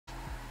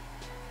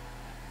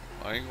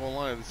I ain't gonna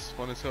lie, this is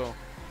fun as hell.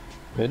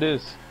 It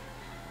is.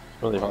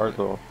 It's really hard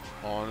though.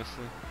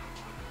 Honestly.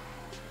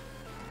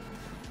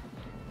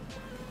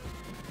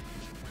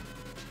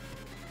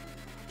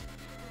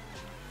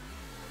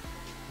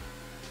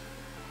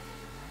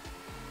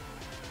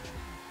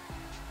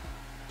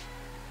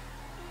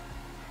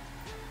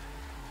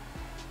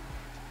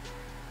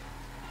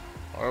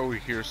 Why are we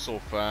here so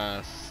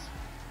fast?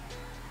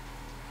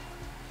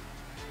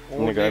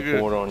 Oh, The guy nigga,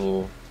 pulled on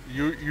you.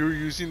 you're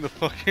using the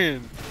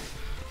fucking.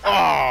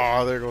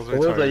 Ah, there goes my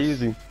What was I tires.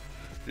 using?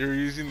 You're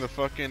using the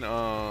fucking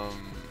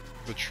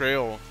the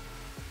trail.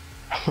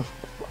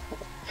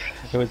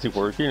 Was it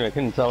working? I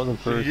couldn't tell. I wasn't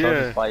first. I was Yeah.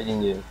 just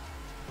fighting you.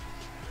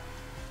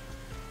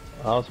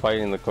 I was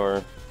fighting the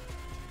car.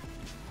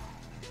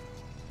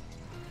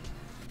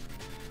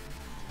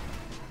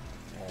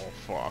 Oh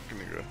fuck,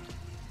 nigga.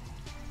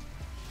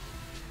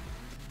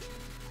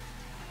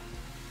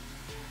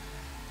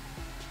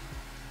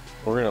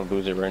 We're gonna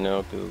lose it right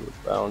now because of the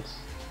bounce.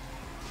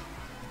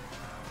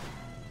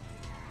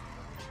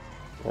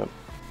 Yep.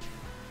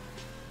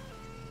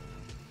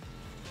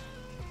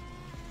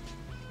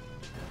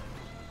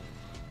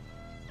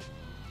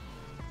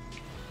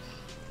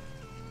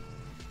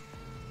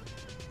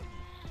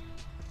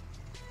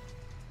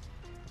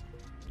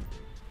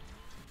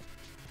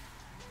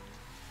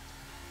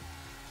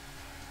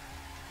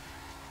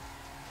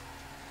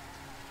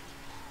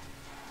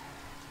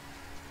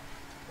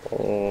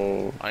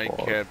 Oh, I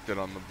fuck. kept it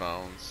on the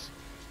bounce.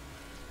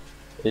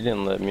 They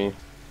didn't let me.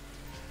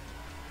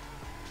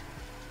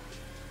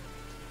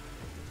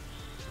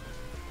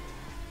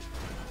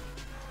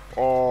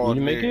 Oh, You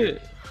didn't make nigga.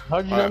 it?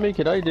 How did you not make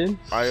it? I did.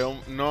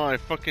 No, I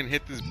fucking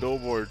hit this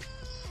billboard.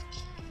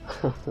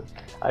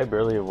 I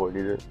barely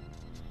avoided it.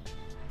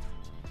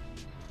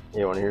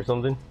 You wanna hear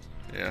something?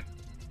 Yeah.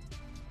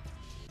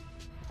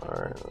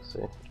 Alright, let's see.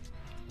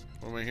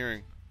 What am I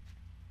hearing?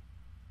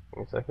 Give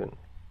me a second.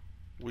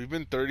 We've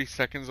been 30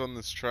 seconds on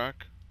this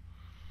track.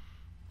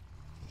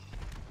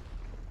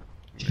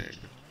 Nigga.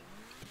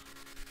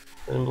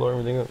 I didn't blow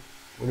everything up.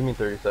 What do you mean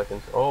 30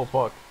 seconds? Oh,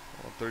 fuck.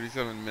 Oh,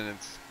 37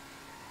 minutes.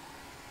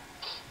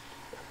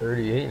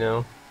 38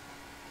 now.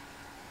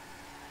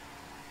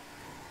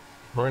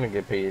 We're gonna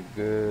get paid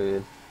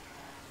good.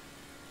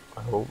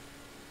 I hope.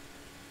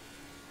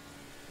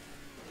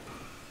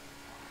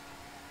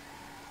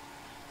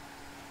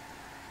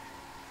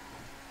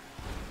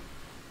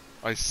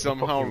 I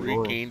somehow fucking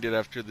going? regained it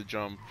after the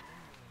jump.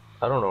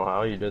 I don't know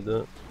how you did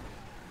that.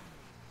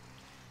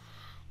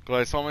 Cause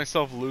I saw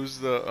myself lose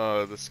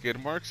the skid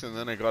marks and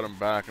then I got them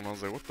back and I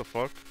was like, what the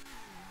fuck?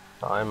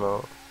 Time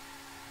out.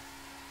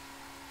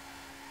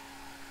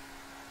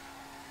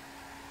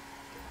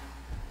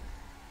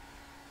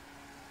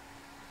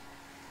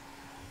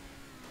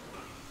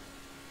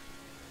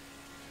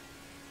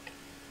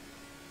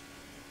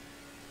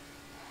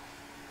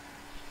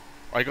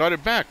 I got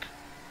it back.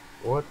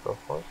 What the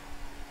fuck?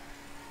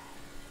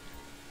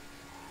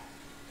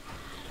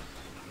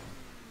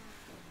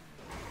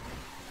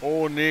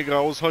 Oh, nigga,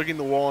 I was hugging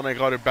the wall and I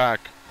got it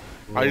back.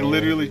 I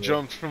literally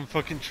jumped from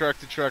fucking track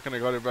to track and I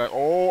got it back.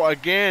 Oh,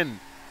 again!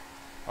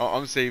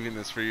 I'm saving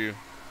this for you.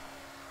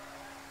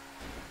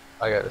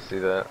 I gotta see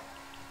that.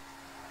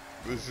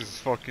 This is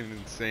fucking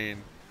insane.